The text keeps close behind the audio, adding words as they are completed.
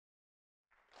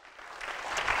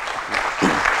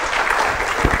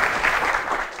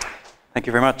Thank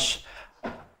you very much.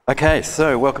 Okay,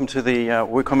 so welcome to the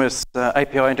WooCommerce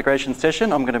API integration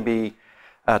session. I'm going to be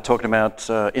talking about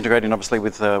integrating obviously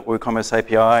with WooCommerce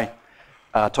API,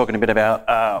 talking a bit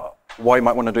about why you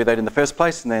might want to do that in the first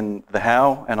place, and then the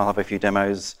how, and I'll have a few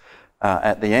demos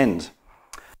at the end.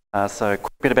 So a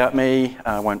quick bit about me.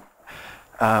 I won't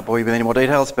bore you with any more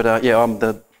details, but yeah, I'm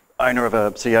the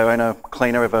CEO,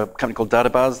 cleaner of a company called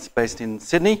DataBuzz based in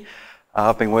Sydney.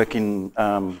 I've been working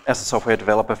as a software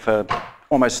developer for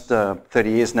almost 30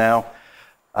 years now,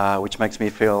 which makes me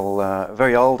feel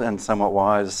very old and somewhat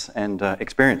wise and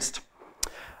experienced.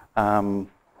 For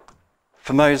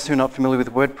those who are not familiar with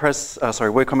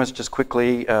WooCommerce, just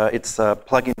quickly, it's a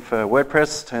plugin for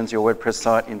WordPress, turns your WordPress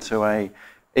site into a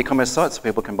e-commerce site so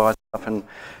people can buy stuff and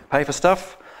pay for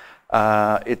stuff.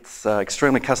 It's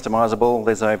extremely customizable.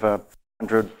 There's over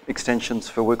 100 extensions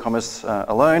for WooCommerce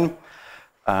alone.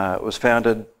 It was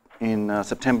founded in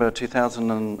September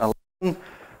 2011,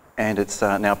 and it's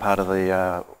now part of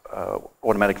the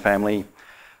Automatic family.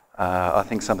 I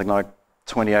think something like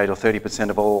 28 or 30%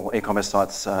 of all e-commerce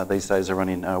sites these days are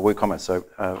running WooCommerce, so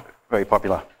very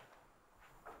popular.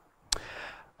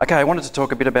 Okay, I wanted to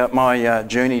talk a bit about my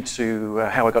journey to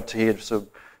how I got to here, sort of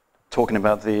talking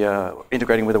about the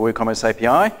integrating with the WooCommerce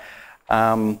API.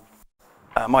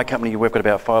 My company, we've got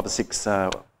about 5 or 6.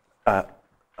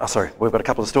 We've got a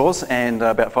couple of stores, and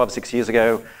about 5 or 6 years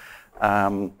ago,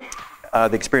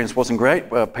 the experience wasn't great.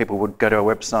 People would go to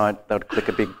our website, they would click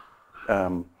a big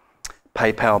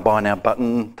PayPal buy now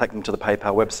button, take them to the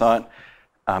PayPal website,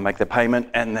 make their payment,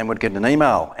 and then would get an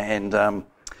email. And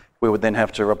we would then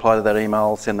have to reply to that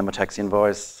email, send them a tax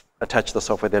invoice, attach the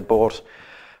software they'd bought.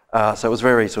 So it was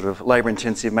very sort of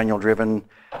labour-intensive, manual-driven.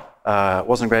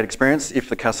 Wasn't a great experience. If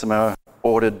the customer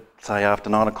ordered, say, after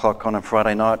 9 o'clock on a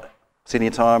Friday night,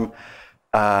 Sydney time,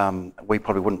 we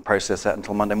probably wouldn't process that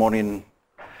until Monday morning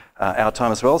our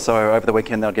time as well. So over the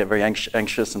weekend they'd get very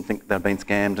anxious and think they'd been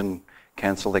scammed and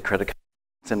cancel their credit card,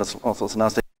 send us all sorts of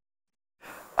nasty.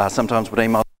 Sometimes would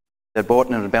email they'd bought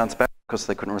and it would bounce back because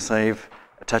they couldn't receive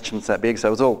attachments that big.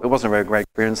 So it wasn't a very great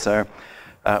experience. So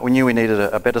we knew we needed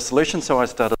a better solution. So I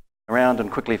started around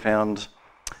and quickly found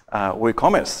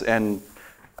WooCommerce, and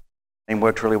it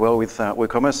worked really well with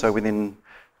WooCommerce. So within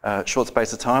a short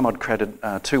space of time, I'd created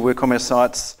 2 WooCommerce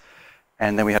sites,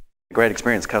 and then we had a great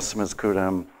experience. Customers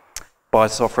could buy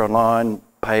software online,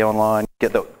 pay online,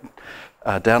 get the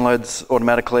downloads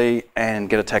automatically, and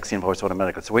get a tax invoice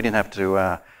automatically. So we didn't have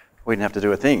to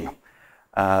do a thing.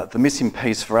 The missing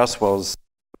piece for us was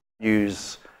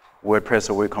use WordPress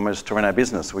or WooCommerce to run our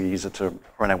business. We use it to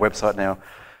run our website now,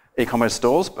 e-commerce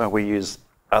stores, but we use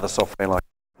other software like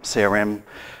CRM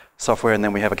software, and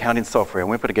then we have accounting software, and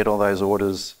we've got to get all those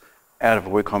orders out of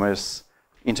WooCommerce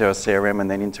into our CRM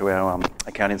and then into our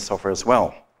accounting software as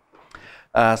well.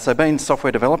 So being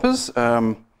software developers,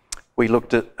 we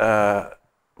looked at,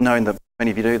 knowing that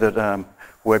many of you do, that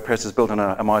WordPress is built on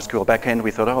a MySQL backend. We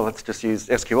thought, let's just use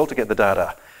SQL to get the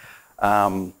data.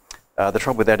 The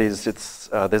trouble with that is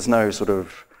there's no sort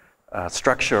of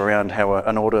structure around how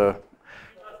an order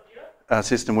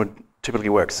system would typically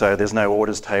works. So there's no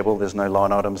orders table, there's no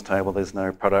line items table, there's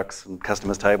no products and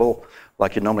customers table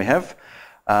like you'd normally have.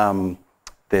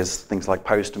 There's things like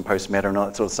post and post meta and all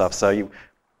that sort of stuff. So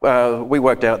we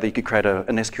worked out that you could create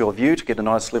an SQL view to get a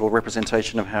nice little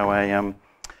representation of how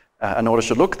an order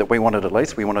should look, that we wanted at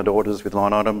least. We wanted orders with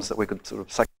line items that we could sort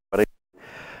of suck.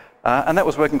 And that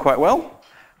was working quite well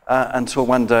until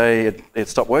one day it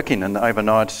stopped working, and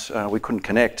overnight we couldn't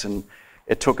connect, and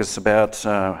it took us about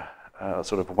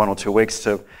sort of 1 or 2 weeks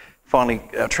to finally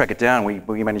track it down.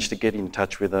 We managed to get in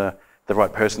touch with the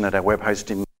right person at our web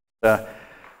hosting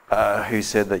who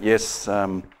said that yes,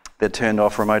 they'd turned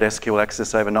off remote SQL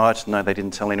access overnight. No, they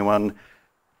didn't tell anyone.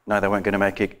 No, they weren't going to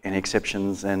make any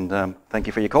exceptions, and thank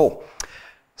you for your call.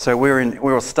 So we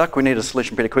were stuck. We needed a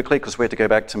solution pretty quickly because we had to go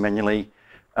back to manually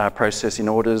processing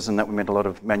orders, and that meant a lot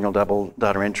of manual double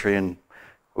data entry, and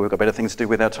we've got better things to do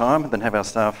with our time than have our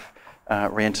staff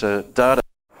re-enter data.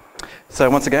 So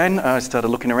once again, I started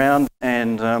looking around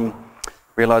and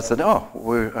realised that,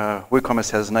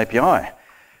 WooCommerce has an API.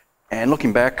 And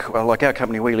looking back, well, like our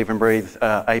company, we live and breathe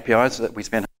APIs. That we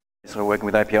spend sort of working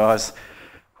with APIs.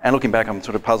 And looking back, I'm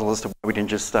sort of puzzled as to why we didn't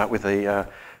just start with the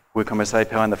WooCommerce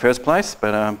API in the first place,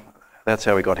 but that's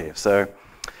how we got here. So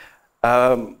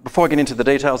before I get into the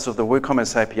details of the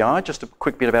WooCommerce API, just a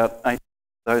quick bit about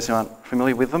those who aren't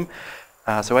familiar with them.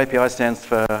 So API stands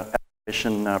for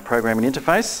Application Programming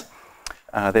Interface.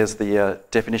 There's the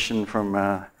definition from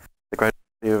the great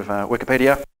of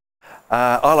Wikipedia.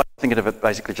 I like to think of it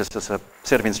basically just as a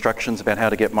set of instructions about how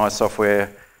to get my software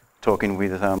talking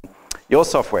with your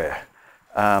software.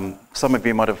 Some of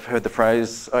you might have heard the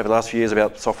phrase over the last few years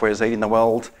about software is eating the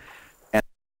world, and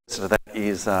the answer to that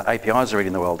is APIs are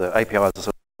eating the world. APIs are sort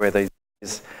of where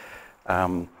these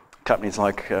companies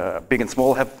like big and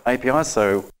small have APIs.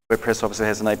 So WordPress obviously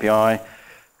has an API.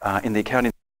 In the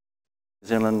accounting, New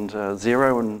Zealand,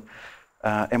 Xero and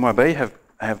MYB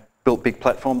have built big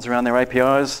platforms around their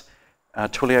APIs.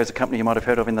 Twilio is a company you might have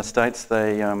heard of in the States.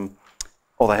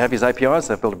 All they have is APIs.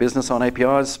 They've built a business on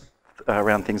APIs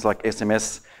around things like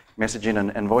SMS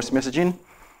messaging and voice messaging.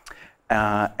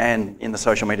 And in the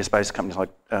social media space, companies like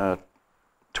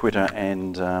Twitter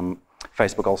and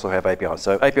Facebook also have APIs.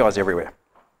 So APIs everywhere.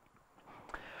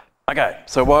 Okay,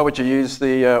 so why would you use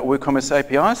the WooCommerce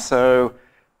API? So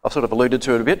I've sort of alluded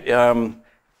to it a bit.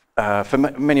 For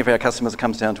many of our customers, it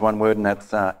comes down to one word, and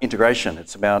that's integration.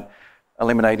 It's about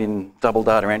eliminating double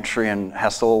data entry and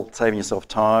hassle, saving yourself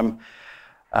time.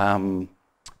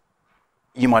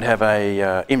 You might have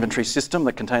a inventory system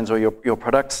that contains all your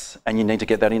products, and you need to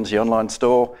get that into your online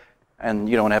store, and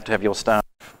you don't want to have your staff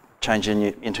changing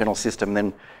your internal system and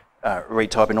then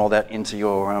retyping all that into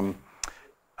your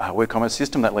WooCommerce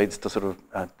system. That leads to sort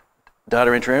of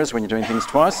data entry errors when you're doing things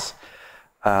twice.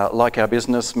 Like our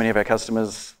business, many of our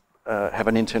customers have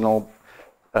an internal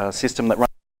system that runs.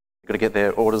 You've got to get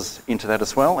their orders into that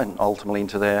as well, and ultimately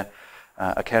into their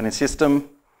accounting system.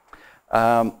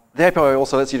 The API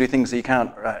also lets you do things that you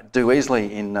can't do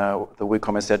easily in the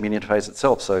WooCommerce admin interface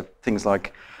itself. So things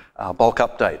like bulk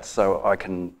updates. So I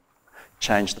can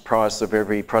change the price of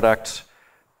every product,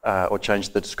 or change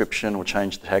the description, or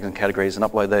change the tags and categories and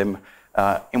upload them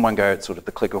in one go at sort of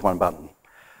the click of one button.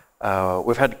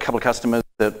 We've had a couple of customers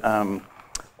that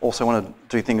also want to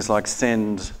do things like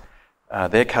send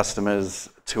their customers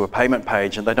to a payment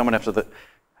page, and they don't want to have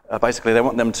to, basically they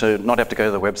want them to not have to go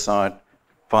to the website,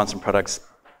 find some products,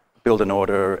 build an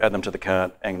order, add them to the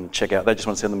cart and check out. They just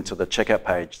want to send them to the checkout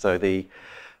page. So the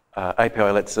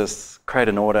API lets us create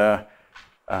an order,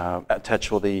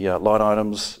 attach all the line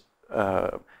items,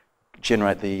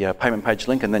 generate the payment page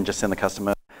link, and then just send the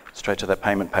customer straight to that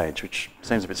payment page, which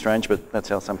seems a bit strange, but that's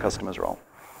how some customers roll.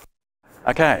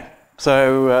 Okay,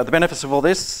 so the benefits of all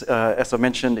this, as I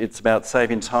mentioned, it's about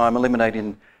saving time,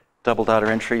 eliminating double data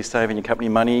entry, saving your company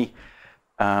money.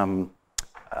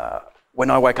 When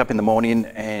I wake up in the morning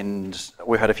and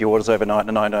we've had a few orders overnight,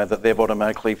 and I know that they've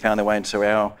automatically found their way into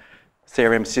our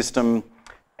CRM system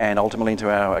and ultimately into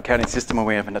our accounting system, and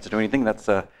we haven't had to do anything, that's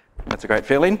a great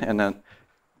feeling, and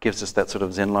gives us that sort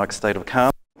of Zen-like state of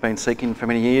calm we've been seeking for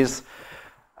many years.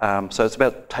 So it's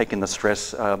about taking the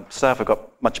stress. Staff have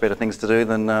got much better things to do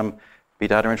than be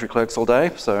data entry clerks all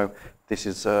day. So this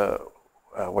is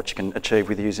what you can achieve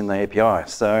with using the API.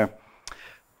 So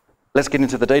let's get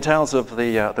into the details of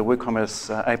the WooCommerce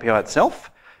API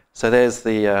itself. So there's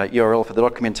the URL for the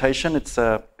documentation. It's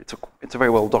a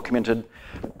very well documented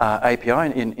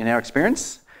API in our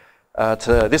experience.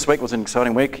 This week was an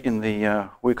exciting week in the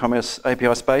WooCommerce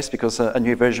API space because a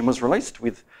new version was released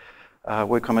with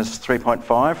WooCommerce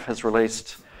 3.5 has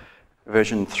released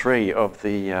version 3 of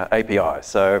the API.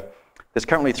 So there's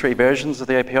currently 3 versions of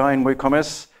the API in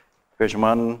WooCommerce. Version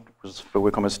 1 was for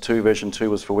WooCommerce 2, version 2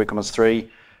 was for WooCommerce 3,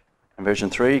 and version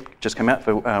 3 just came out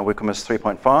for WooCommerce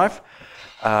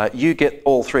 3.5. You get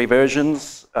all 3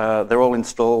 versions. They're all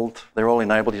installed. They're all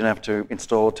enabled. You don't have to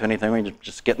install or turn anything on. You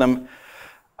just get them.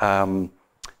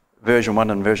 Version 1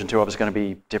 and version 2 are obviously going to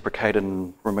be deprecated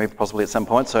and removed possibly at some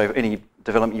point. So any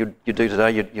development you do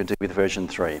today, you do with version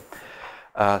 3.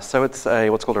 So it's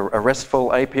what's called a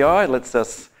RESTful API. It lets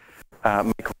us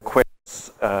make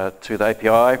requests to the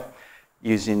API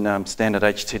using standard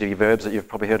HTTP verbs that you've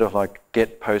probably heard of, like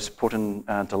get, post, put, and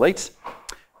delete.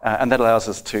 And that allows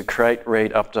us to create,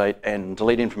 read, update, and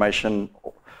delete information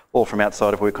all from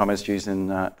outside of WooCommerce using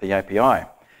the API.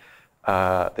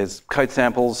 There's code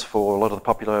samples for a lot of the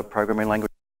popular programming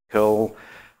languages, Perl,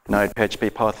 Node,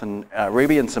 PHP, Python,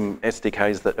 Ruby, and some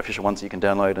SDKs, that official ones that you can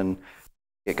download and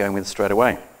get going with straight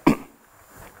away.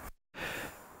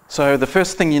 So the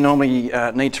first thing you normally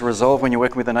need to resolve when you're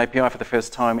working with an API for the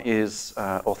first time is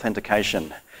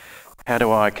authentication. How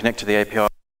do I connect to the API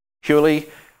securely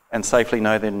and safely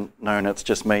knowing it's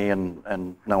just me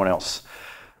and no one else?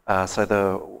 So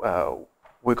the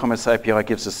WooCommerce API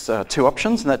gives us 2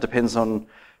 options, and that depends on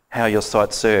how your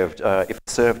site's served. If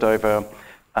it's served over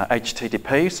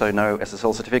HTTP, so no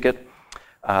SSL certificate,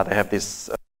 they have this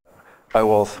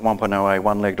OAuth 1.0a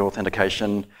one-legged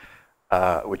authentication,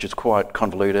 which is quite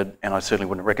convoluted, and I certainly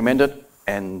wouldn't recommend it.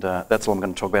 And that's all I'm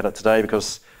going to talk about it today,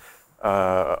 because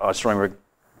I strongly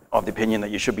of the opinion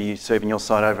that you should be serving your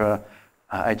site over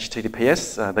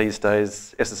HTTPS. These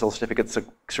days, SSL certificates are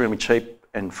extremely cheap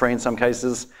and free in some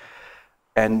cases.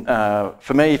 And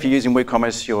for me, if you're using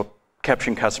WooCommerce, you're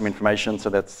capturing customer information, so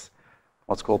that's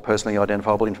what's called personally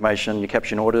identifiable information. You're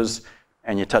capturing orders,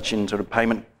 and you're touching sort of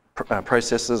payment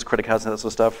processes, credit cards, and that sort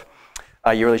of stuff.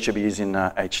 You really should be using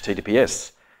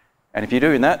HTTPS. And if you're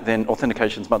doing that, then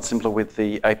authentication is much simpler with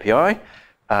the API.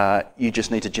 You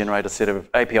just need to generate a set of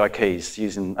API keys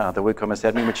using the WooCommerce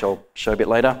admin, which I'll show a bit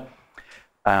later.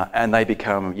 And they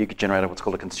become, you could generate what's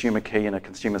called a consumer key and a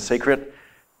consumer secret,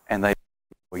 and they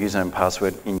username and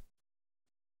password in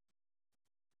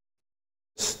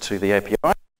to the API.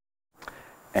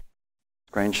 And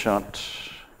screenshot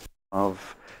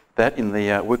of that in the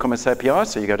WooCommerce API.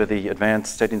 So you go to the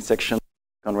advanced settings section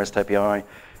on REST API,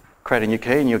 create a new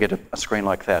key, and you'll get a screen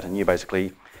like that. And you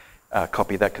basically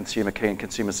copy that consumer key and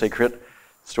consumer secret,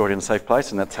 store it in a safe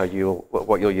place, and that's how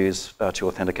what you'll use to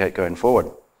authenticate going forward.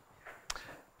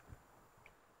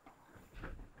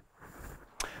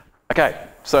 Okay,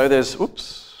 so there's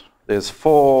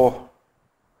 4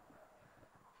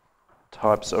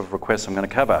 types of requests I'm going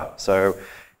to cover. So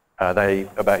they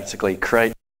are basically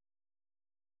create,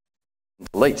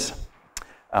 delete,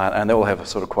 and they all have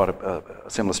sort of quite a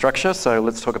similar structure. So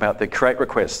let's talk about the create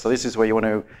request. So this is where you want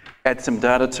to add some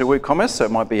data to WooCommerce. So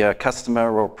it might be a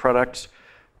customer or product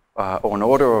or an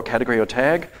order or a category or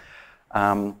tag.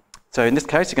 So in this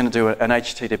case, you're going to do an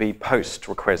HTTP post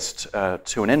request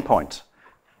to an endpoint.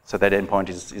 So that endpoint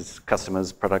is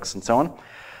customers, products, and so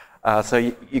on. So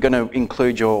you're going to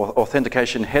include your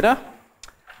authentication header,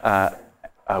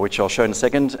 which I'll show in a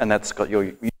second, and that's got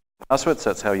your password,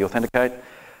 so that's how you authenticate.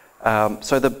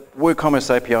 So the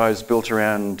WooCommerce API is built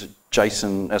around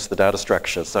JSON as the data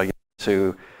structure. So you need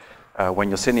to, when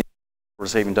you're sending,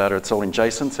 receiving data, it's all in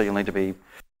JSON, so you'll need to be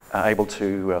able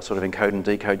to sort of encode and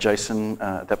decode JSON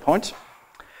at that point.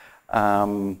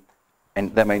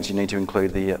 And that means you need to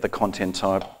include the content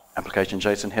type application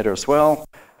JSON header as well.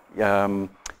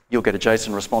 You'll get a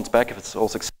JSON response back if it's all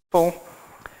successful.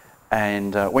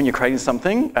 And when you're creating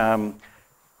something, when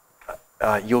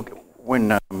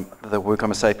the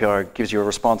WooCommerce API gives you a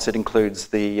response, it includes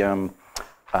the ID,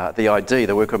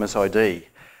 the WooCommerce ID.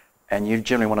 And you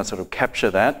generally want to sort of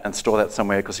capture that and store that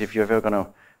somewhere, because if you're ever going to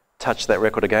touch that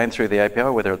record again through the API,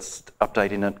 whether it's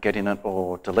updating it, getting it,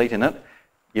 or deleting it,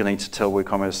 you need to tell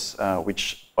WooCommerce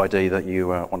which ID that you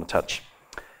want to touch.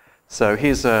 So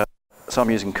here's so I'm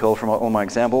using curl from all my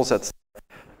examples. That's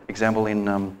example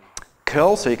in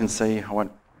curl, so you can see I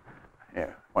won't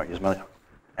use my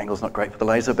angle's not great for the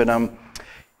laser, but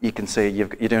you can see you're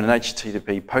doing an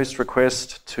HTTP post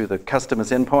request to the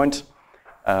customer's endpoint.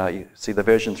 You see the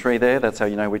version 3 there. That's how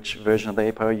you know which version of the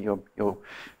API you're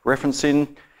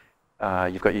referencing.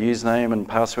 You've got your username and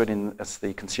password as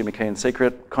the consumer key and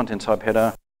secret, content type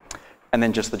header, and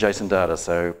then just the JSON data,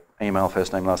 so email,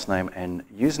 first name, last name, and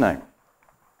username.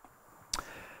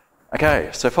 Okay,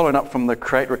 so following up from the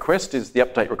create request is the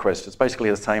update request. It's basically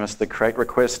the same as the create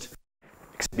request,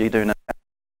 except you're doing a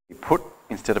put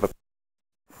instead of a.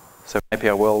 So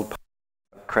API world,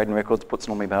 creating records, put's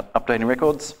normally about updating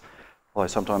records, although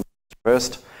sometimes it's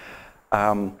reversed.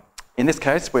 In this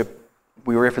case,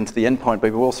 we reference the endpoint,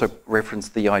 but we also reference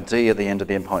the ID at the end of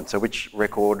the endpoint. So which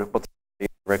record, what's the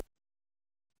record?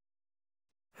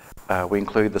 We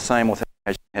include the same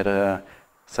authentication header,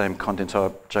 same content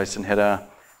type JSON header,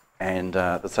 and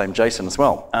the same JSON as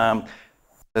well.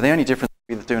 So the only difference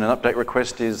with doing an update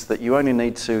request is that you only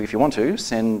need to, if you want to,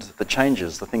 send the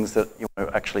changes, the things that you want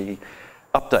to actually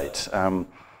update.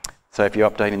 So if you're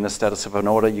updating the status of an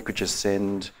order, you could just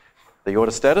send the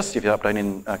order status. If you're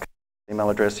updating an email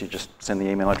address, you just send the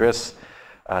email address.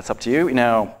 It's up to you. In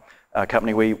our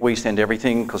company, we send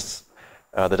everything, because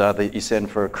the data that you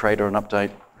send for a create or an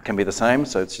update can be the same,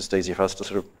 so it's just easier for us to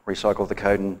sort of recycle the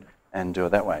code and do it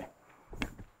that way.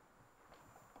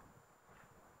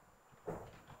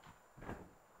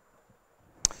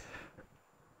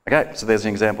 Okay, so there's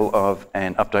an example of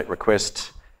an update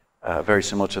request, very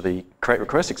similar to the create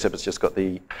request, except it's just got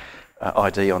the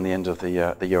ID on the end of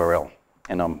the URL,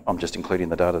 and I'm just including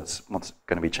the data that's what's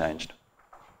going to be changed.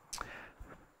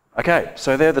 Okay,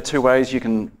 so they're the 2 ways you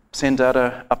can send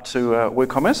data up to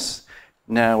WooCommerce.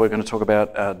 Now we're going to talk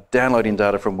about downloading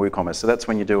data from WooCommerce. So that's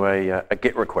when you do a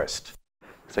GET request.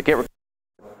 So GET request,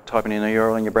 typing in a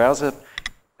URL in your browser.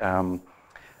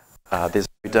 There's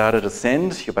no data to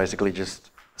send. You're basically just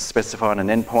specifying an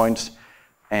endpoint.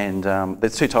 And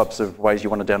there's 2 types of ways you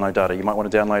want to download data. You might want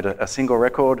to download a single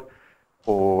record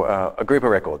or a group of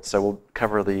records. So we'll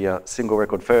cover the single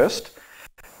record first.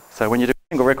 So when you do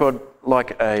a single record,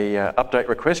 like a update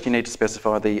request, you need to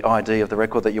specify the ID of the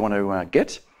record that you want to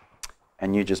get.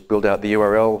 And you just build out the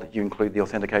URL, you include the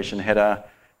authentication header,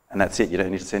 and that's it. You don't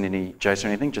need to send any JSON or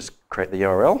anything, just create the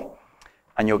URL.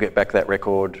 and you'll get back that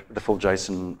record, the full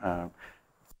JSON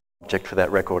object for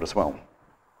that record as well.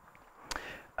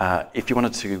 If you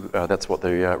wanted to, that's what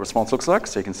the response looks like,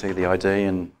 so you can see the ID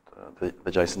and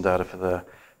the JSON data for the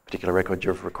particular record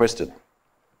you've requested.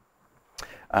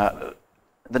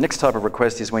 The next type of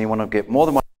request is when you want to get more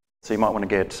than one. So you might want to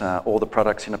get all the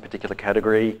products in a particular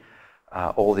category,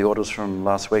 all the orders from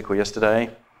last week or yesterday,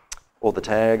 all the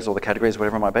tags, all the categories,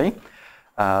 whatever it might be.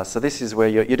 So this is where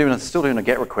you're still doing a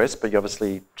GET request, but you're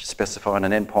obviously specifying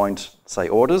an endpoint, say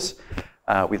orders,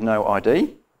 with no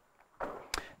ID.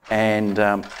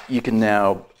 And you can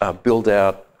now build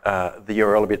out the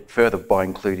URL a bit further by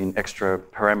including extra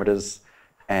parameters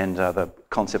and the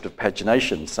concept of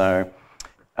pagination. So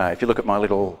if you look at my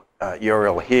little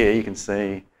URL here, you can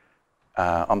see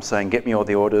I'm saying get me all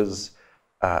the orders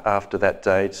after that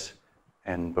date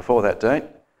and before that date,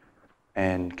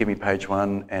 and give me page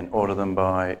 1 and order them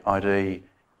by ID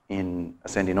in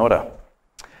ascending order.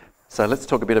 So let's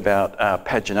talk a bit about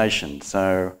pagination.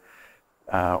 So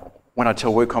when I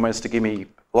tell WooCommerce to give me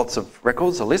lots of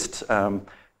records, a list,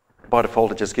 by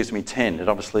default it just gives me 10. And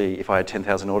obviously if I had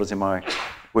 10,000 orders in my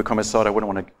WooCommerce site, I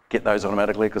wouldn't want to get those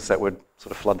automatically because that would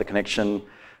sort of flood the connection.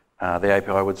 The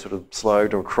API would sort of slow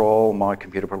to a crawl. My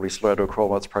computer probably slow to a crawl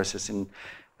while it's processing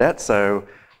that. So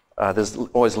there's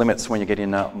always limits when you get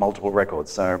in multiple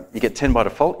records. So you get 10 by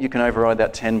default. You can override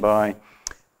that 10 by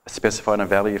specifying a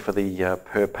value for the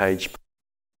per page.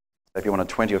 If you want a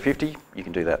 20 or 50, you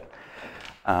can do that.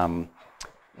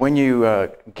 When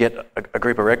you get a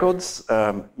group of records,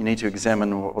 you need to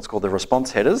examine what's called the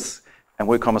response headers, and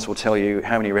WooCommerce will tell you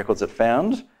how many records it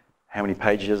found, how many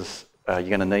pages you're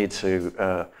going to need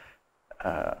to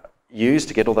use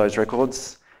to get all those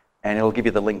records, and it'll give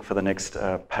you the link for the next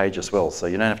page as well. So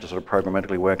you don't have to sort of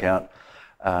programmatically work out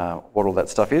what all that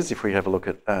stuff is. If we have a look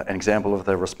at an example of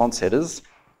the response headers,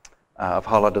 I've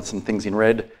highlighted some things in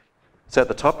red. So at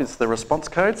the top is the response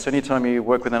code. So anytime you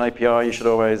work with an API, you should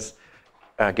always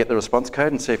get the response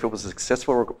code and see if it was a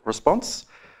successful response.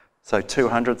 So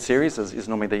 200 series is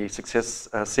normally the success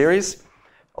series.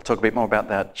 I'll talk a bit more about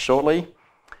that shortly.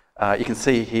 You can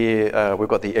see here we've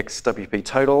got the XWP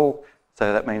total.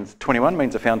 So that means 21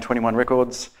 means I found 21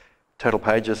 records. Total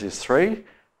pages is 3.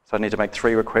 So I need to make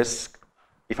 3 requests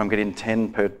if I'm getting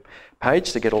 10 per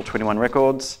page to get all 21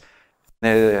 records.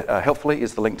 There, helpfully,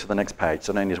 is the link to the next page.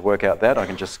 So I don't need to work out that. I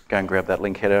can just go and grab that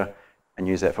link header and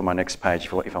use that for my next page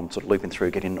if I'm sort of looping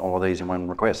through getting all of these in one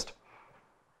request.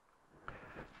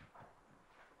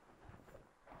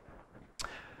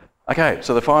 Okay,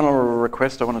 so the final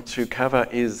request I wanted to cover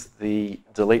is the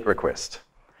delete request.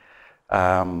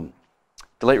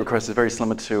 Delete request is very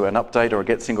similar to an update or a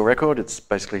get single record. It's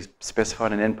basically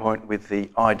specifying an endpoint with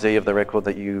the ID of the record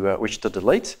that you wish to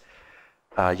delete.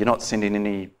 You're not sending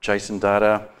any JSON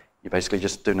data. You're basically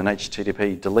just doing an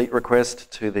HTTP delete request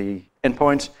to the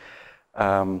endpoint.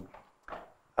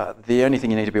 The only thing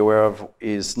you need to be aware of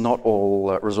is not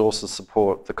all resources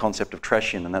support the concept of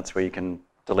trashing, and that's where you can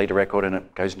delete a record and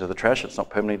it goes into the trash. It's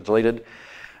not permanently deleted.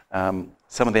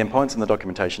 Some of the endpoints in the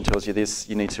documentation tells you this.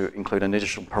 You need to include an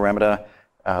additional parameter,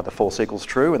 the false equals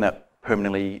true, and that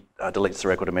permanently deletes the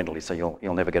record immediately, so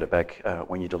you'll never get it back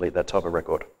when you delete that type of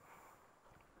record.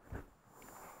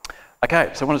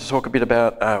 Okay, so I wanted to talk a bit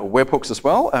about webhooks as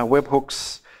well.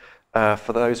 Webhooks,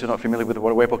 for those who are not familiar with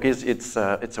what a webhook is, it's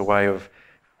a way of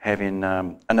having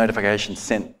a notification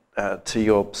sent to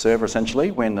your server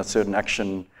essentially when a certain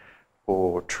action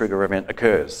or trigger event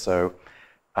occurs. So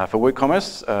for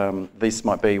WooCommerce, this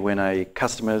might be when a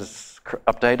customer's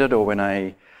updated or when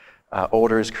a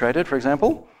order is created, for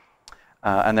example.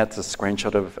 And that's a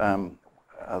screenshot of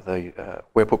the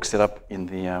webhook set up in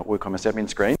the WooCommerce admin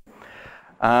screen.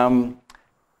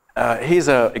 Here's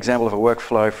an example of a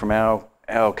workflow from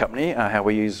our company, how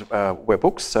we use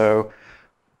webhooks. So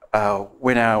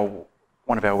when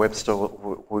one of our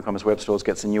WooCommerce web stores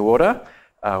gets a new order,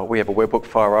 we have a webhook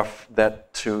fire off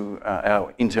that to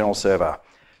our internal server,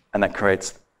 and that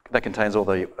contains all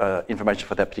the information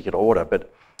for that particular order.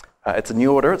 But it's a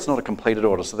new order; it's not a completed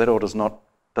order, so that order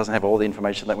doesn't have all the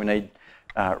information that we need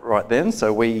right then.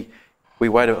 So we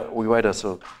wait a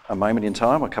sort of a moment in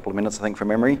time, a couple of minutes, I think, from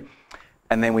memory,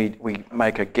 and then we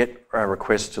make a GET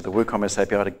request to the WooCommerce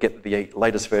API to get the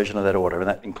latest version of that order, and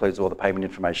that includes all the payment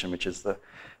information, which is the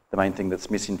main thing that's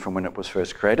missing from when it was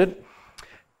first created.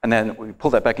 And then we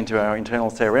pull that back into our internal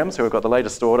CRM, so we've got the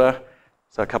latest order,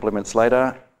 so a couple of minutes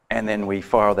later, and then we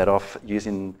fire that off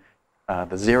using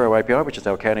the Xero API, which is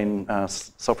our accounting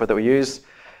software that we use.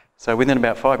 So within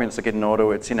about 5 minutes of getting an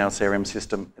order, it's in our CRM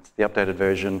system, it's the updated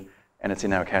version, and it's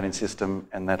in our accounting system,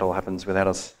 and that all happens without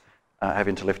us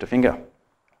having to lift a finger.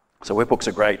 So webhooks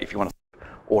are great if you want to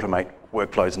automate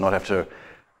workflows and not have to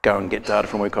go and get data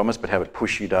from WooCommerce, but have it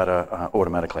push you data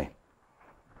automatically.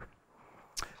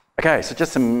 Okay, so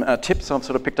just some tips I've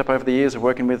sort of picked up over the years of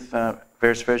working with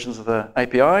various versions of the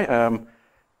API.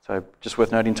 So just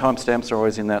worth noting, timestamps are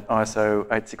always in that ISO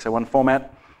 8601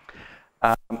 format.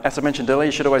 As I mentioned earlier,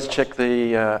 you should always check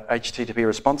the HTTP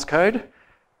response code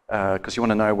because you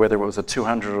want to know whether it was a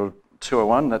 200 or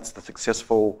 201. That's the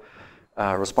successful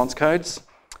response codes.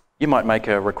 You might make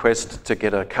a request to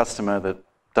get a customer that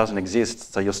doesn't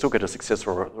exist, so you'll still get a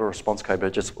successful response code,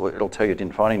 but it'll tell you it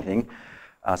didn't find anything.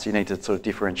 So you need to sort of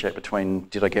differentiate between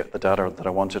did I get the data that I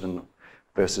wanted and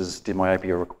versus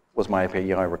was my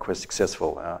API request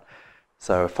successful.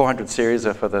 So 400 series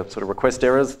are for the sort of request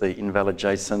errors, the invalid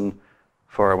JSON,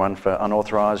 401 for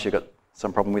unauthorized, you've got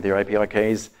some problem with your API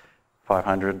keys,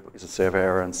 500 is a server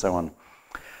error, and so on.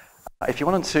 If you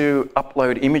wanted to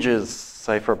upload images,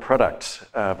 say for a product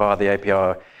via the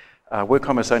API,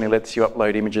 WooCommerce only lets you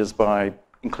upload images by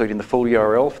including the full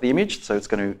URL for the image, so it's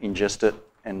going to ingest it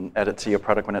and add it to your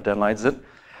product when it downloads it.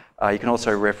 You can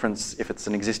also reference, if it's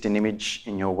an existing image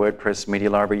in your WordPress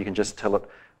media library, you can just tell it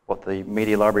what the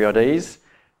media library ID is,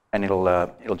 and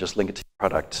it'll just link it to your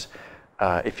product.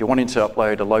 If you're wanting to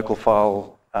upload a local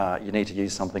file, you need to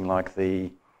use something like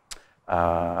the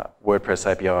WordPress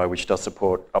API, which does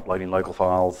support uploading local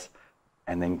files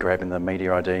and then grabbing the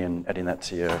media ID and adding that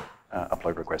to your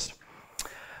upload request.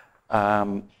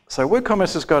 So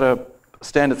WooCommerce has got a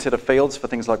standard set of fields for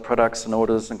things like products and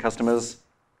orders and customers,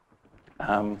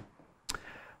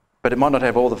 but it might not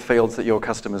have all the fields that your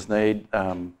customers need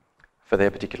for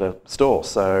their particular store.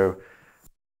 So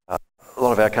a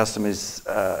lot of our customers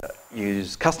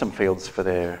use custom fields for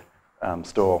their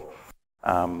store.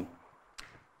 And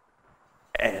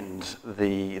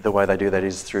the way they do that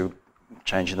is through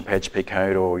changing the PHP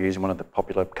code or using one of the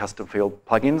popular custom field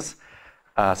plugins.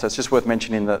 So it's just worth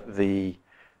mentioning that the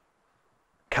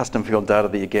custom field data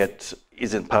that you get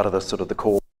isn't part of the sort of the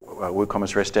core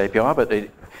WooCommerce REST API, but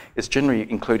it's generally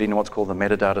included in what's called the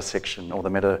metadata section, or the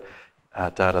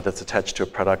metadata that's attached to a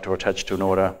product or attached to an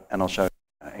order, and I'll show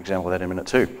an example of that in a minute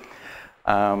too.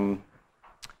 Yeah,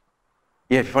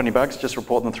 if you find any bugs, just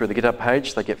report them through the GitHub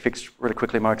page. They get fixed really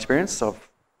quickly in my experience. So I've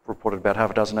reported about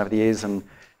half a dozen over the years, and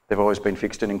they've always been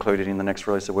fixed and included in the next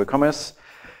release of WooCommerce.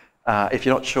 If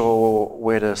you're not sure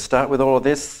where to start with all of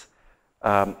this,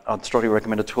 I'd strongly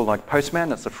recommend a tool like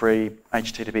Postman. It's a free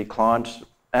HTTP client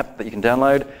app that you can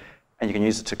download, and you can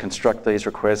use it to construct these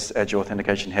requests, add your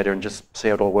authentication header, and just see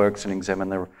how it all works and examine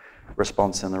the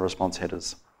response and the response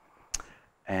headers.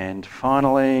 And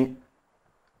finally,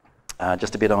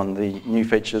 just a bit on the new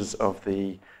features of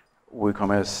the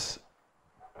WooCommerce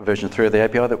version 3 of the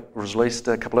API that was released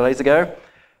a couple of days ago.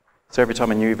 So every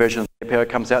time a new version of the API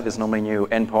comes out, there's normally new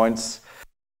endpoints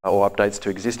or updates to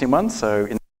existing ones. So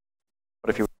in quite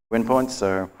a few endpoints,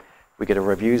 so we get a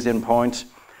reviews endpoint,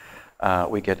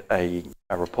 we get a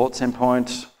reports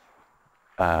endpoint,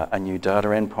 a new data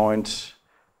endpoint.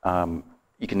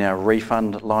 You can now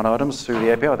refund line items through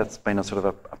the API. That's been a sort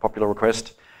of a popular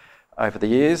request over the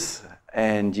years.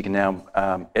 And you can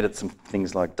now edit some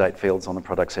things like date fields on the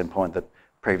products endpoint that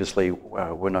previously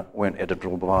weren't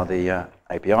editable via the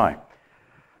API.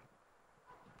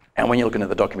 And when you're looking at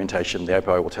the documentation, the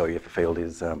API will tell you if a field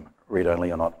is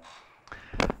read-only or not.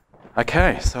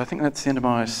 Okay, so I think that's the end of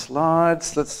my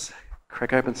slides. Let's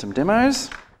crack open some demos.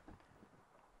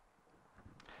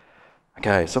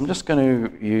 Okay, so I'm just going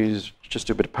to just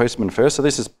do a bit of Postman first. So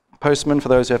this is Postman for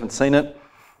those who haven't seen it.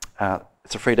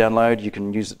 It's a free download. You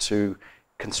can use it to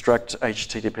construct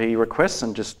HTTP requests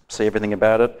and just see everything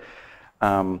about it.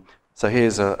 So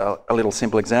here's a little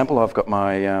simple example. I've got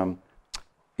my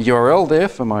URL there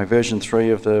for my version 3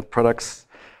 of the products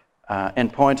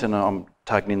endpoint, and I'm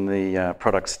targeting the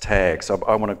products tag. So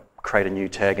I want to create a new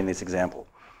tag in this example.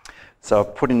 So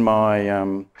I've put in my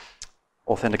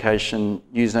authentication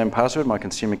username and password, my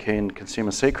consumer key and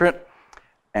consumer secret,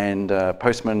 and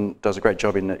Postman does a great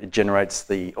job in that it generates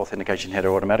the authentication header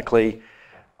automatically.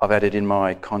 I've added in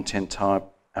my content type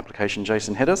application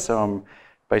JSON header, so I'm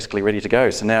basically ready to go.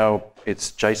 So now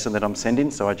it's JSON that I'm sending,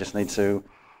 so I just need to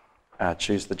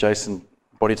choose the JSON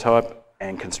body type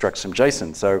and construct some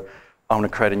JSON. So I want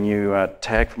to create a new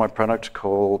tag for my product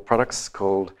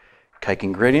called cake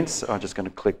ingredients. So I'm just going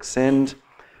to click send.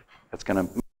 That's going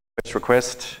to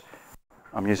request.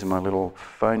 I'm using my little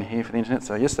phone here for the internet,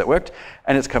 so yes, that worked.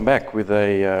 And it's come back with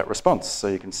a response. So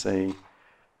you can see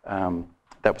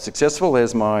that was successful.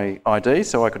 There's my ID,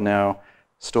 so I could now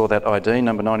store that ID,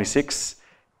 number 96,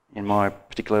 in my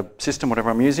particular system, whatever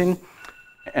I'm using.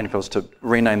 And if I was to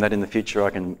rename that in the future,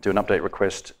 I can do an update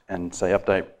request and say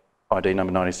update ID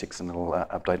number 96 and it'll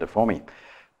update it for me.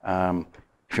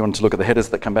 If you want to look at the headers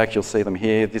that come back, you'll see them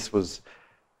here. This was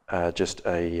just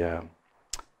a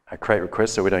create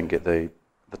request, so we don't get the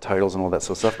totals and all that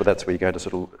sort of stuff, but that's where you go to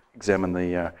sort of examine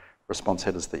the response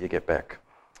headers that you get back.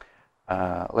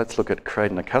 Let's look at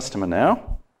creating a customer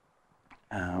now.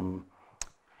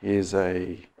 Here's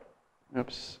a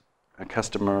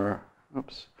customer, there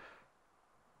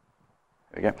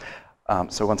we go.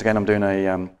 So once again, I'm doing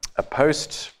a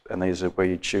post, and these are where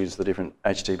you choose the different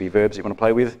HTTP verbs you want to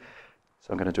play with. So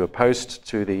I'm going to do a post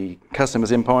to the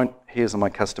customer's endpoint. Here's all my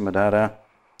customer data.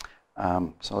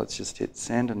 So let's just hit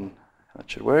send, and that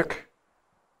should work.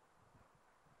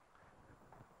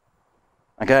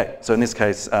 Okay, so in this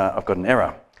case, I've got an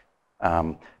error.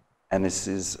 And this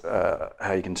is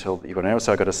how you can tell that you've got an error.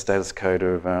 So I've got a status code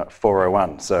of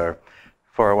 401. So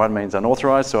 401 means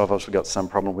unauthorized, so I've obviously got some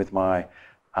problem with my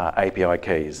API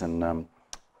keys. And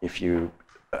if you,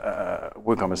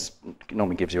 WooCommerce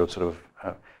normally gives you a sort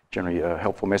of generally a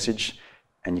helpful message,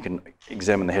 and you can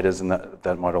examine the headers, and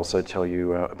that might also tell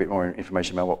you a bit more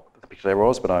information about what the particular error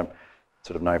was, but I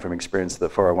sort of know from experience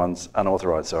that 401's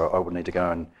unauthorized, so I would need to go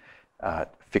and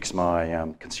fix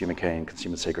my consumer key and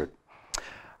consumer secret.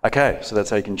 Okay, so that's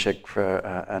how you can check for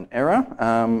an error.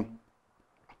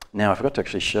 Now I forgot to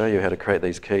actually show you how to create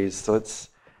these keys, so let's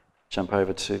jump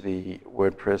over to the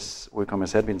WordPress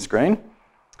WooCommerce admin screen.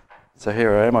 So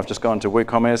here I am, I've just gone to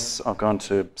WooCommerce, I've gone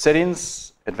to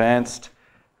Settings, Advanced,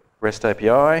 REST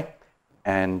API,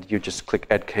 and you just click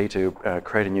Add Key to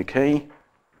create a new key.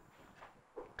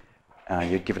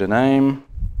 You give it a name.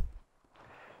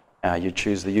 You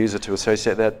choose the user to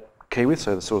associate that key with,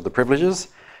 so the sort of the privileges,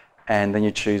 and then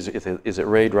you choose is it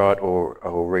read, write,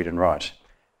 or read and write.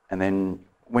 And then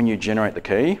when you generate the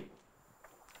key,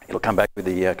 it'll come back with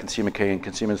the consumer key and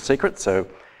consumer secret. So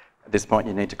at this point,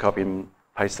 you need to copy and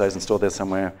paste those and store those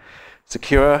somewhere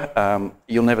secure.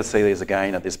 You'll never see these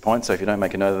again at this point, so if you don't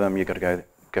make a note of them, you've got to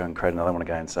go and create another one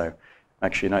again. So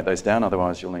make sure you note those down,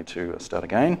 otherwise you'll need to start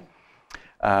again.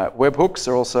 Webhooks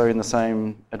are also in the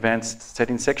same advanced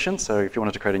settings section, so if you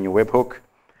wanted to create a new webhook,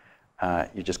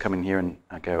 you just come in here and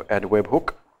go add a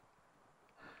webhook.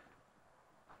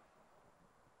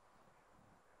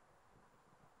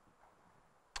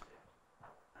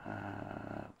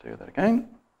 Do that again.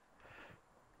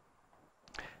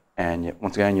 And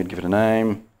once again, you'd give it a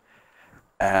name.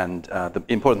 And the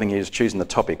important thing is choosing the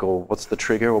topic, or what's the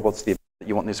trigger, or what's the event that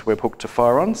you want this webhook to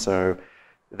fire on. So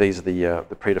these are the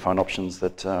predefined options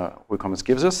that WooCommerce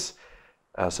gives us.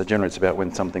 So generally it's about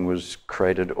when something was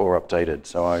created or updated.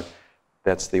 So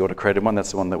that's the auto-created one,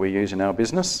 that's the one that we use in our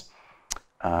business.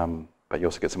 But you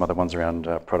also get some other ones around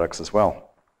products as well.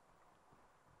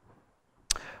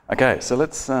 Okay, so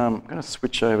I'm going to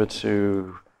switch over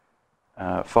to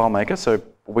FileMaker. So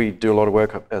we do a lot of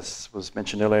work, as was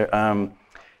mentioned earlier,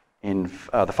 in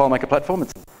the FileMaker platform.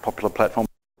 It's a popular platform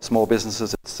for small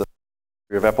businesses. It's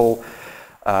of Apple,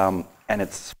 and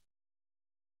it's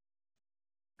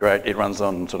great. It runs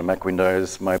on sort of Mac,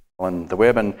 Windows, mobile, and the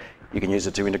web, and you can use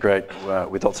it to integrate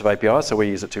with lots of APIs. So we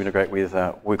use it to integrate with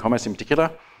WooCommerce in particular.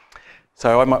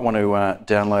 So I might want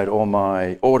to download all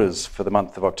my orders for the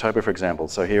month of October, for example.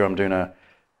 So here I'm doing a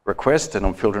request, and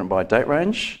I'm filtering by date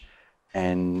range,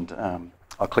 and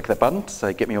I'll click that button to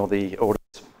say get me all the orders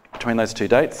between those two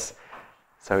dates.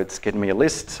 So it's getting me a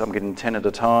list. I'm getting 10 at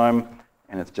a time,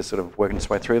 and it's just sort of working its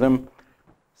way through them.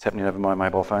 It's happening over my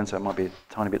mobile phone, so it might be a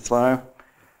tiny bit slow.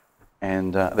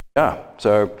 And there we are.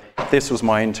 So if this was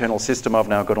my internal system, I've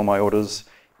now got all my orders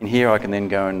in here. I can then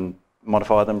go and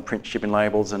modify them, print shipping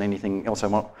labels, and anything else I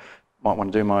might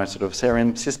want to do in my sort of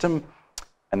CRM system.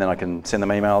 And then I can send them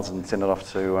emails and send it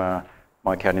off to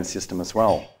my accounting system as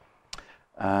well.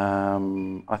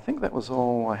 I think that was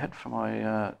all I had for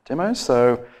my demo.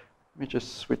 So let me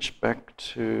just switch back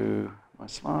to my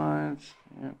slides.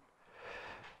 Yep.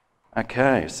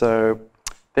 Okay, so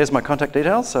there's my contact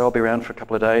details. So I'll be around for a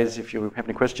couple of days if you have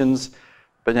any questions.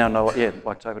 But now, I'd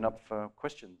like to open up for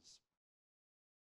questions.